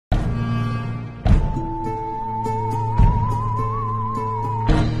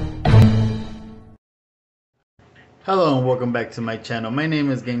Hello and welcome back to my channel. My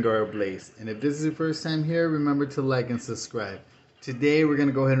name is Gengar Ablaze, and if this is your first time here, remember to like and subscribe. Today we're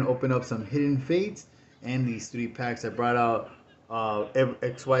gonna go ahead and open up some Hidden Fates and these three packs. I brought out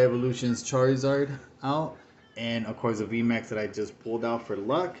XY Evolution's Charizard out, and of course the VMAX that I just pulled out for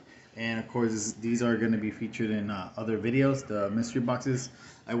luck. And of course these are gonna be featured in other videos. The mystery boxes.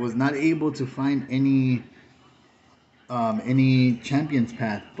 I was not able to find any Champions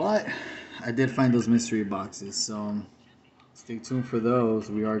Path, but I did find those mystery boxes. So stay tuned for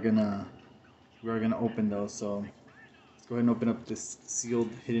those. We are gonna open those. So let's go ahead and open up this sealed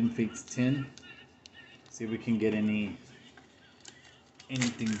Hidden Fates tin. See if we can get anything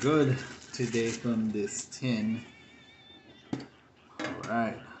good today from this tin. All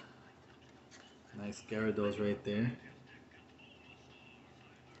right, nice Gyarados right there.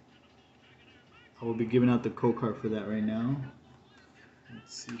 I will be giving out the code card for that right now.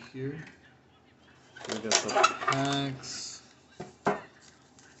 Let's see here. We got the packs. Okay,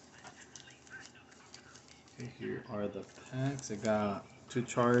 here are the packs. I got 2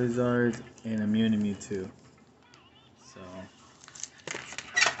 Charizards and a Mewtwo. So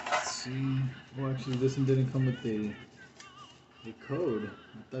let's see. Oh, actually, this one didn't come with a code.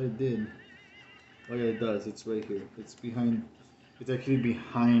 I thought it did. Oh yeah, it does. It's right here. It's behind. It's actually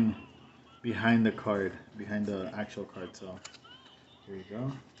behind the card, behind the actual card. So here you go.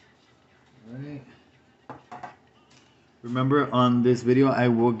 All right. Remember, on this video, I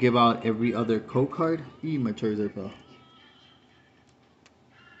will give out every other code card. My Charizard fell.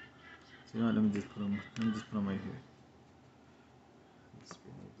 So you know what? Let me just put them. Let me just put them right here. Let's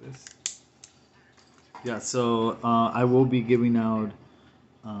remove this. Yeah. So I will be giving out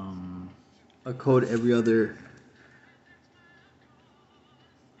a code every other.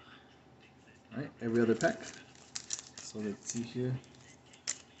 Alright, every other pack. So let's see here.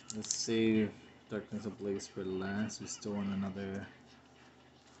 Let's save Darkness Ablaze for last. We still want another.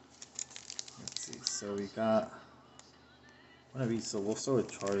 Let's see. So we got one of these. So we'll start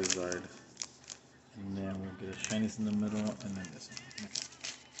with Charizard, and then we'll get a shinies in the middle, and then this one. Okay.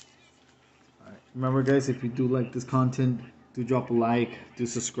 Alright. Remember, guys, if you do like this content, do drop a like, do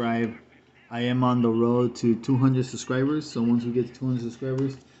subscribe. I am on the road to 200 subscribers. So once we get to 200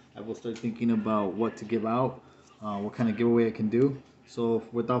 subscribers, I will start thinking about what to give out, what kind of giveaway I can do. So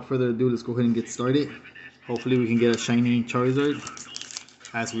without further ado, let's go ahead and get started. Hopefully we can get a shiny Charizard,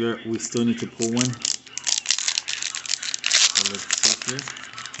 as we still need to pull one. So let's see here.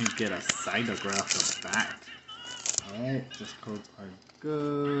 We can get a Psyduck off the back. Alright, these codes are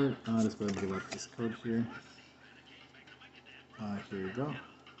good. Let's go ahead and give out this code here. Here you go.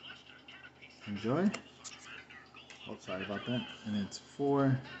 Enjoy. Oh, sorry about that. And it's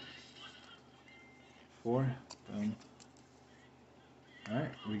 4. Boom.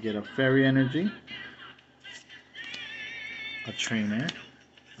 Alright, we get a Fairy Energy, a Trainer,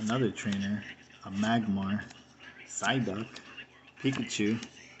 another Trainer, a Magmar, Psyduck, Pikachu,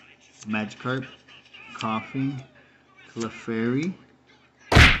 Magikarp, Coffee, Clefairy,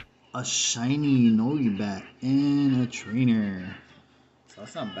 a shiny Noibat, and a Trainer. So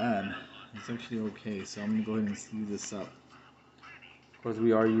that's not bad. It's actually okay. So I'm gonna go ahead and sleeve this up. Of course,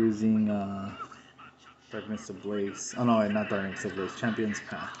 we are using Darkness Ablaze. Oh no, not Darkness Ablaze. Champions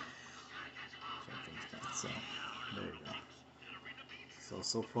Path. So there you go.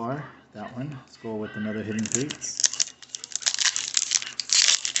 So far, that one. Let's go with another Hidden Fates.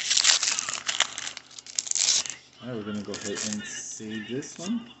 Alright, we're gonna go ahead and save this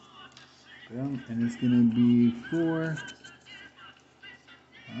one. And it's gonna be 4.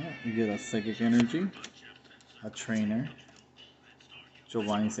 Alright, we get a Psychic Energy, a Trainer,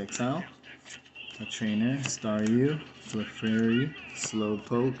 Giovanni's Exile, a Trainer, Staryu, Clefairy,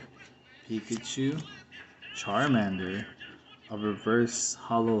 Slowpoke, Pikachu, Charmander, a Reverse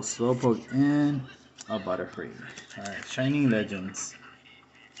Hollow Slowpoke, and a Butterfree. Alright, Shining Legends.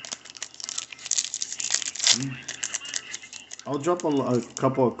 I'll drop a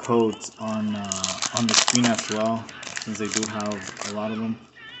couple of codes on the screen as well, since they do have a lot of them.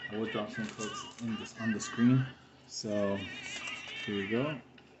 I will drop some codes on the screen. So here you go.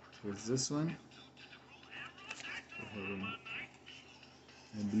 Here's this one.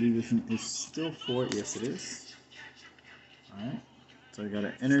 I believe this one is still 4. Yes, it is. Alright. So I got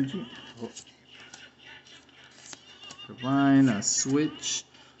an energy. Divine, a Switch,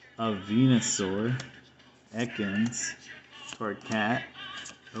 a Venusaur, Ekans, Torcat,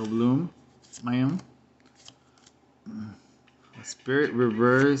 Obloom, Mayum, a Spirit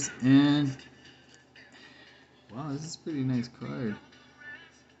Reverse, and wow, this is a pretty nice card.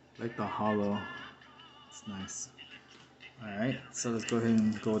 I like the hollow. It's nice. Alright, so let's go ahead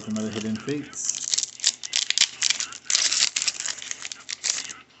and go with another Hidden Fates.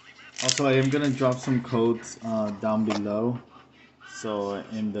 Also, I am gonna drop some codes down below. So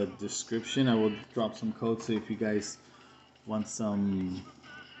in the description, I will drop some codes. So if you guys want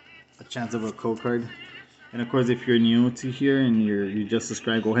a chance of a code card, and of course, if you're new to here and you just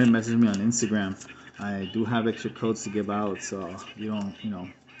subscribed, go ahead and message me on Instagram. I do have extra codes to give out, so you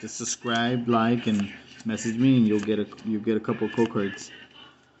don't, just subscribe, like, and message me, and you'll get a couple code cards.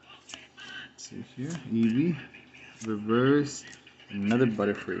 Let's see here, Eevee, reverse, another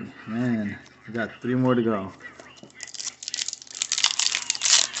Butterfree. Man, we got 3 more to go.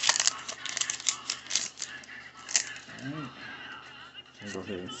 Alright, I'll go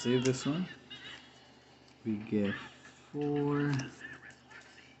ahead and save this one. We get 4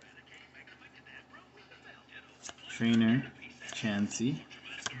 Trainer, Chansey,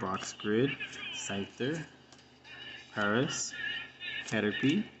 Box Grid, Scyther, Paris,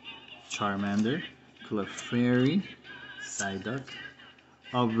 Caterpie, Charmander, Clefairy, Psyduck,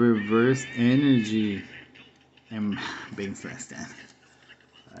 of Reverse Energy, and Banks Last Stand.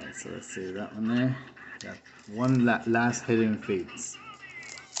 Alright, so let's save that one there. Got one last Hidden Fates.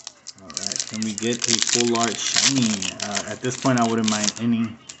 Alright, can we get a full art shiny? At this point, I wouldn't mind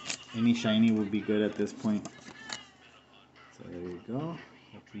any shiny would be good at this point. So there you go.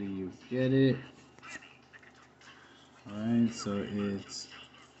 Hopefully you get it. Alright, so it's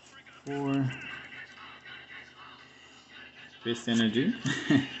 4 Fist Energy,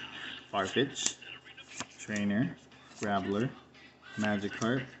 Farfetch, Trainer, Graveler,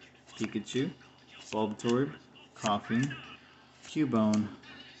 Magikarp, Pikachu, Bulbatorb, Coughing, Cubone.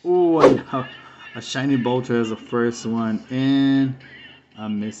 Ooh, a shiny Bolter as the first one, and a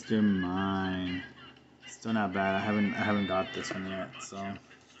Mr. Mime. Still not bad. I haven't got this one yet, so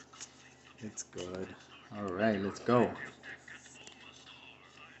it's good. All right, let's go.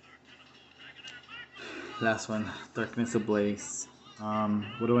 Last one, Darkness Ablaze.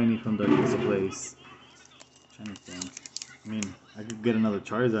 What do I need from Darkness Ablaze? I'm trying to think. I mean, I could get another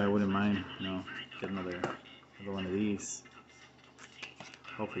Charizard. I wouldn't mind. Get another one of these.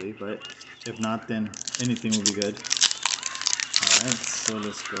 Hopefully, but if not, then anything will be good. Alright, so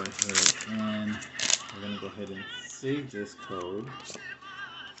let's go ahead and we're gonna go ahead and save this code.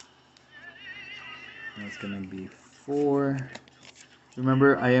 And it's gonna be 4.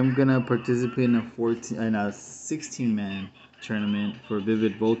 Remember, I am gonna participate in a 16-man tournament for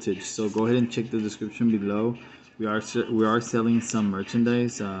Vivid Voltage. So go ahead and check the description below. We are selling some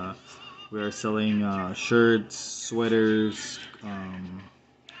merchandise. We are selling shirts, sweaters,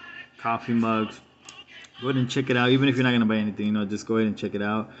 coffee mugs. Go ahead and check it out. Even if you're not gonna buy anything, just go ahead and check it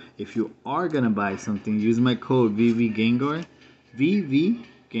out. If you are gonna buy something, use my code VV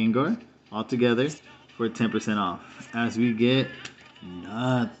Gengar all together for 10% off. As we get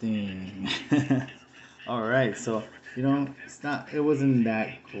nothing. All right, so it wasn't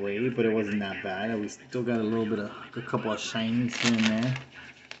that great, but it wasn't that bad. We still got a couple of shinies here and there.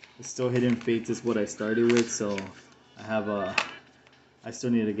 It's still Hidden Fates is what I started with, so I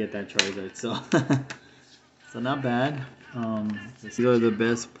still need to get that Charizard, so so not bad. These are the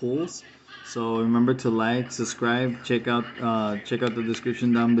best pulls. So remember to like, subscribe, check out the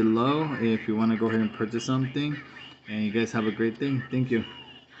description down below if you want to go ahead and purchase something. And you guys have a great day. Thank you.